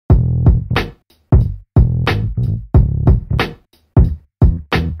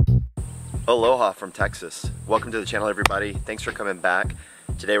Aloha from Texas. Welcome to the channel, everybody. Thanks for coming back.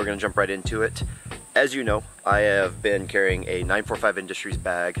 Today we're going to jump right into it. As you know, I have been carrying a 945 Industries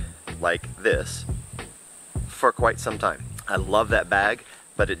bag like this for quite some time. I love that bag,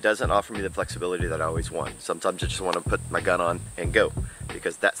 but it doesn't offer me the flexibility that I always want. Sometimes I just want to put my gun on and go,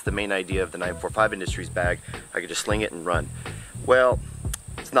 because that's the main idea of the 945 Industries bag. I can just sling it and run. Well,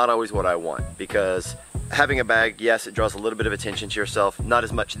 it's not always what I want, because having a bag, yes, it draws a little bit of attention to yourself. Not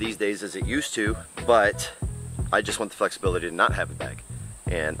as much these days as it used to, but I just want the flexibility to not have a bag.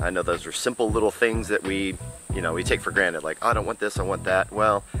 And I know those are simple little things that we take for granted. Like, oh, I don't want this, I want that.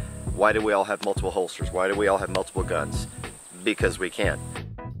 Well, why do we all have multiple holsters? Why do we all have multiple guns? Because we can.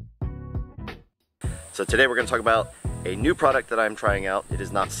 So today we're going to talk about a new product that I'm trying out. It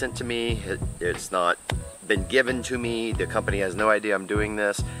is not sent to me. It's not been given to me. The company has no idea I'm doing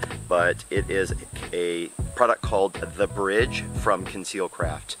this, but it is a product called The Bridge from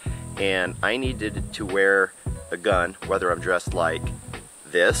Conceal-Craft. And I needed to wear a gun, whether I'm dressed like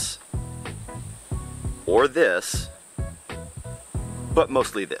this or this, but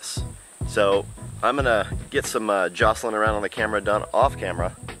mostly this. So I'm gonna get some jostling around on the camera done off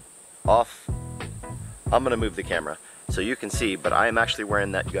camera. I'm gonna move the camera so you can see, but I am actually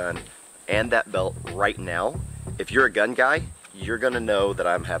wearing that gun and that belt right now. If you're a gun guy, you're gonna know that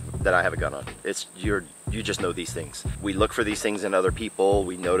I have a gun on. You just know these things. We look for these things in other people.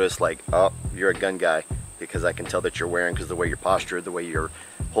 We notice, like, oh, you're a gun guy, because I can tell that you're wearing, because the way you're postured, the way you're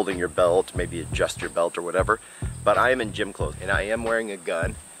holding your belt, maybe adjust your belt or whatever. But I am in gym clothes and I am wearing a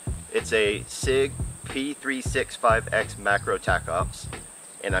gun. It's a SIG P365X Macro Tac Ops,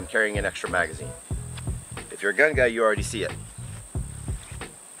 and I'm carrying an extra magazine. If you're a gun guy, you already see it.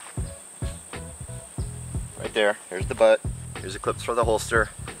 Right there, here's the butt, here's the clips for the holster.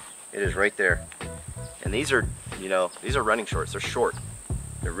 It is right there. And these are, these are running shorts. They're short,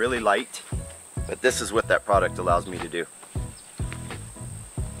 they're really light, but this is what that product allows me to do.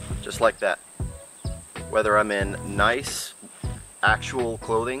 Just like that. Whether I'm in nice, actual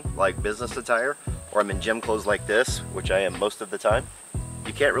clothing, like business attire, or I'm in gym clothes like this, which I am most of the time,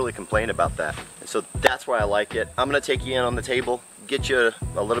 you can't really complain about that. And so that's why I like it. I'm gonna take you in on the table, get you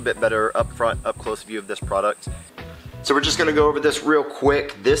a little bit better up front, up close view of this product. So we're just gonna go over this real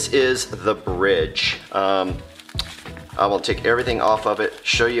quick. This is The Bridge. I will take everything off of it,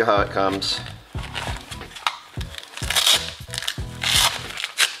 show you how it comes.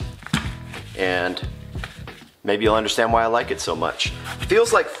 And maybe you'll understand why I like it so much.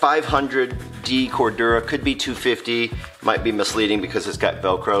 Feels like 500D Cordura, could be 250, might be misleading because it's got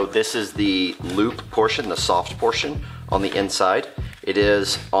Velcro. This is the loop portion, the soft portion on the inside. It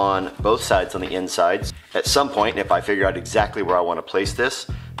is on both sides on the insides. At some point, if I figure out exactly where I want to place this,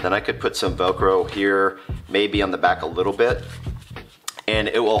 then I could put some Velcro here, maybe on the back a little bit, and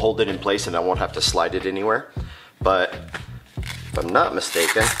it will hold it in place and I won't have to slide it anywhere. But if I'm not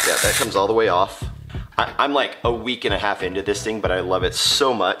mistaken, yeah, that comes all the way off. I'm like a week and a half into this thing, but I love it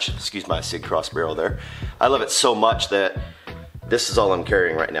so much. Excuse my SIG cross barrel there. I love it so much that this is all I'm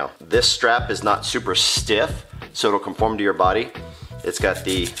carrying right now. This strap is not super stiff, so it'll conform to your body. It's got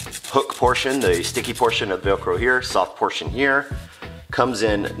the hook portion, the sticky portion of Velcro here, soft portion here. Comes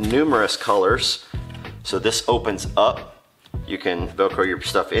in numerous colors. So this opens up. You can Velcro your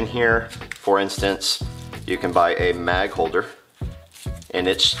stuff in here. For instance, you can buy a mag holder, and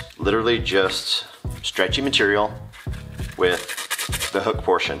it's literally just stretchy material with the hook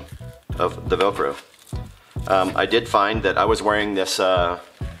portion of the Velcro. I did find that I was wearing this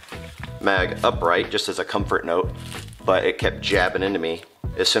mag upright just as a comfort note, but it kept jabbing into me.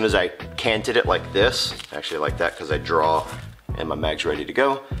 As soon as I canted it like this, actually like that because I draw and my mag's ready to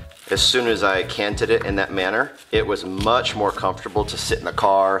go. As soon as I canted it in that manner, it was much more comfortable to sit in the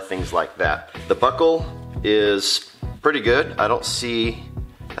car, things like that. The buckle is pretty good. I don't see,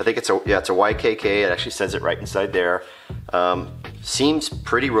 I think it's a YKK. It actually says it right inside there. Seems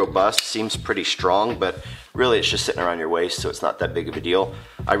pretty robust, seems pretty strong, but really it's just sitting around your waist, so it's not that big of a deal.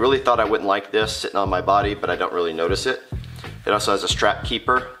 I really thought I wouldn't like this sitting on my body, but I don't really notice it. It also has a strap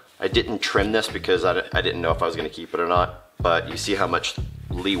keeper. I didn't trim this because I didn't know if I was gonna keep it or not, but you see how much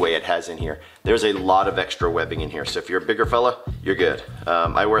leeway it has in here. There's a lot of extra webbing in here, so if you're a bigger fella, you're good.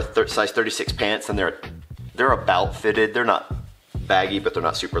 I wear size 36 pants, and they're about fitted. They're not baggy, but they're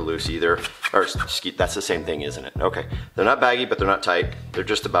not super loose either. Or that's the same thing, isn't it? Okay, they're not baggy, but they're not tight. They're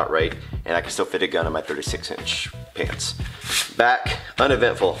just about right, and I can still fit a gun in my 36-inch pants. Back,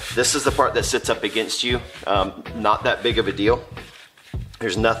 uneventful. This is the part that sits up against you. Not that big of a deal.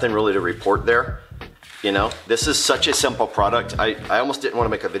 There's nothing really to report there. This is such a simple product. I almost didn't want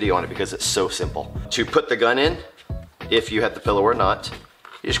to make a video on it because it's so simple. To put the gun in, if you have the pillow or not,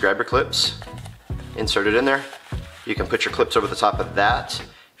 You just grab your clips, insert it in there. You can put your clips over the top of that.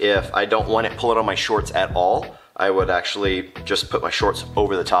 If I don't want it pulling on my shorts at all, I would actually just put my shorts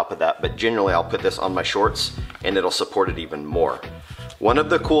over the top of that, but generally I'll put this on my shorts and it'll support it even more. One of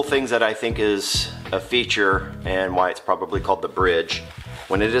the cool things that I think is a feature and why it's probably called the bridge,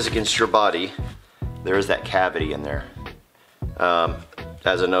 when it is against your body, there is that cavity in there.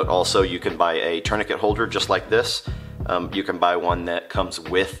 As a note also, you can buy a tourniquet holder just like this. You can buy one that comes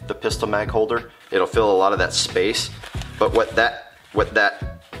with the pistol mag holder. It'll fill a lot of that space, but what that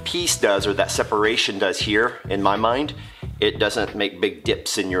piece does, or that separation does here, in my mind, it doesn't make big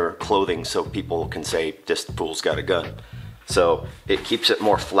dips in your clothing so people can say, this fool's got a gun. So it keeps it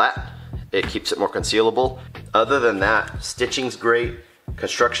more flat, it keeps it more concealable. Other than that, stitching's great,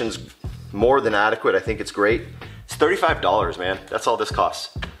 construction's more than adequate. I think it's great. It's $35, man. That's all this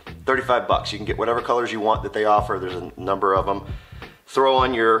costs. 35 bucks. You can get whatever colors you want that they offer. There's a number of them. Throw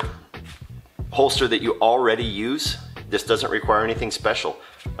on your holster that you already use. This doesn't require anything special.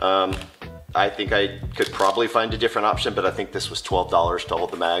 I think I could probably find a different option, but I think this was $12 to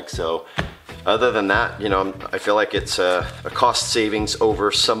hold the mag. So other than that, you know, I feel like it's a cost savings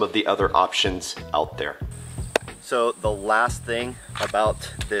over some of the other options out there. So the last thing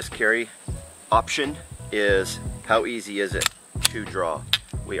about this carry option is how easy is it to draw.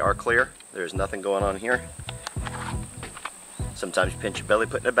 We are clear, there's nothing going on here. Sometimes you pinch your belly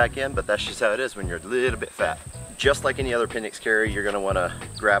putting it back in, but that's just how it is when you're a little bit fat. Just like any other appendix carry, you're gonna wanna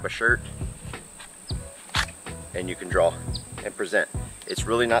grab a shirt and you can draw and present. It's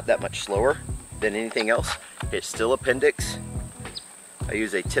really not that much slower than anything else. It's still appendix. I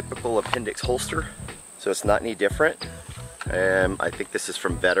use a typical appendix holster, so it's not any different. I think this is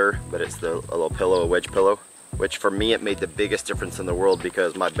from Better, but it's a little pillow, a wedge pillow, which for me it made the biggest difference in the world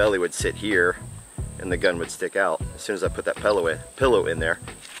because my belly would sit here and the gun would stick out. As soon as I put that pillow in there,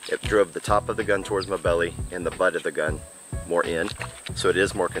 it drove the top of the gun towards my belly and the butt of the gun more in, so it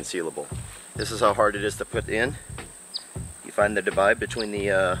is more concealable. This is how hard it is to put in. You find the divide between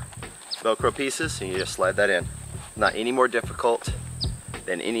the Velcro pieces and you just slide that in. Not any more difficult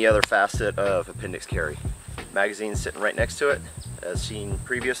than any other facet of appendix carry. Magazine sitting right next to it, as seen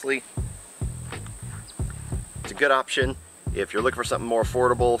previously. It's a good option. If you're looking for something more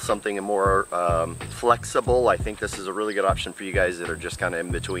affordable, something more flexible, I think this is a really good option for you guys that are just kind of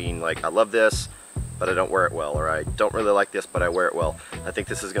in between, like, I love this, but I don't wear it well, or I don't really like this, but I wear it well. I think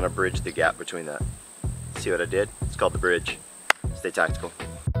this is going to bridge the gap between that. See what I did? It's called the bridge. Stay tactical.